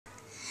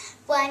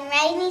One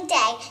rainy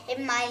day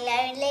in my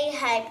lonely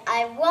home,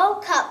 I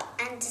woke up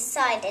and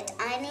decided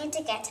I need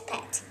to get a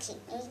pet to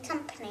keep me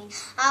company.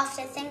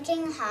 After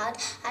thinking hard,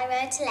 I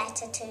wrote a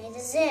letter to the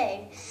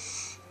zoo.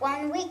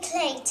 1 week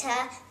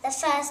later, the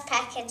first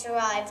package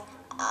arrived.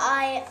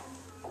 I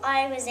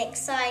was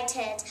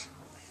excited.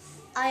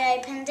 I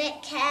opened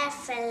it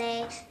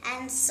carefully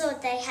and saw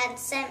they had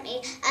sent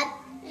me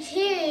a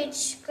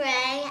huge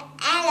grey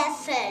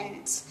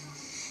elephant.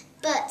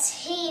 But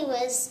he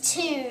was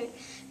too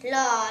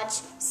large,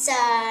 so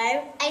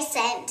I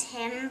sent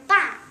him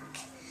back.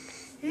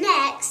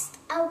 Next,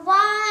 a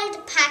wide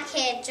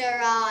package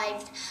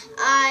arrived.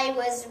 I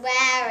was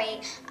wary.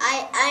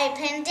 I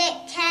opened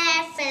it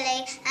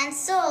carefully and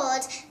saw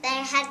they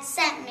had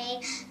sent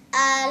me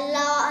a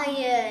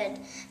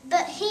lion,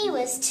 but he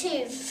was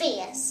too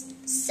fierce,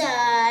 so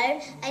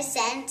I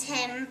sent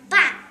him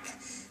back.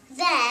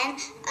 Then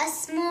a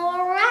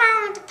small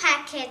round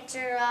package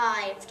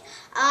arrived.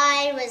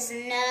 I was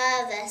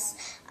nervous.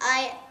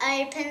 I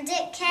opened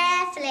it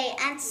carefully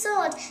and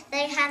saw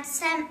they had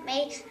sent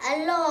me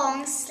a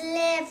long,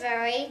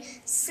 slithery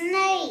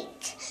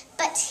snake,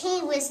 but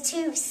he was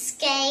too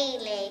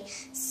scaly,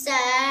 so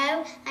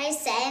I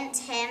sent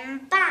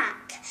him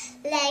back.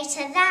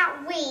 Later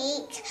that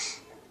week,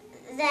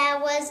 there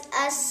was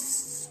a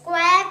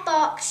square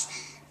box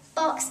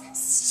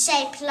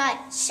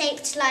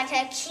shaped like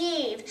a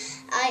cube.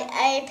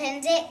 I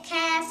opened it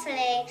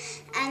carefully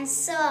and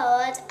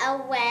saw a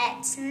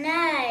wet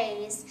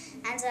nose.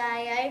 And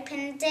I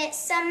opened it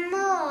some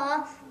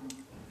more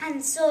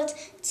and saw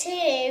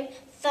 2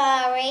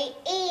 furry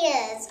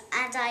ears.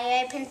 And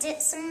I opened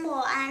it some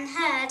more and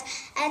heard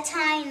a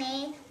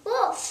tiny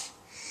woof.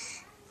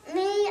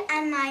 Me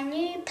and my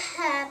new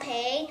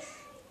puppy,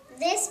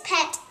 this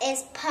pet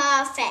is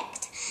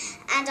perfect.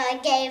 And I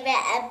gave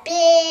it a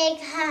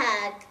big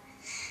hug.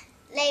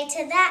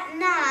 Later that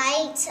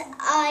night,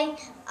 I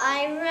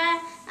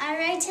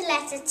wrote a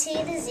letter to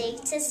the zoo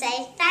to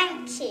say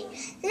thank you.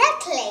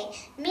 Luckily,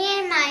 me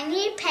and my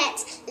new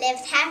pet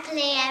lived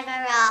happily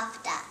ever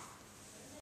after.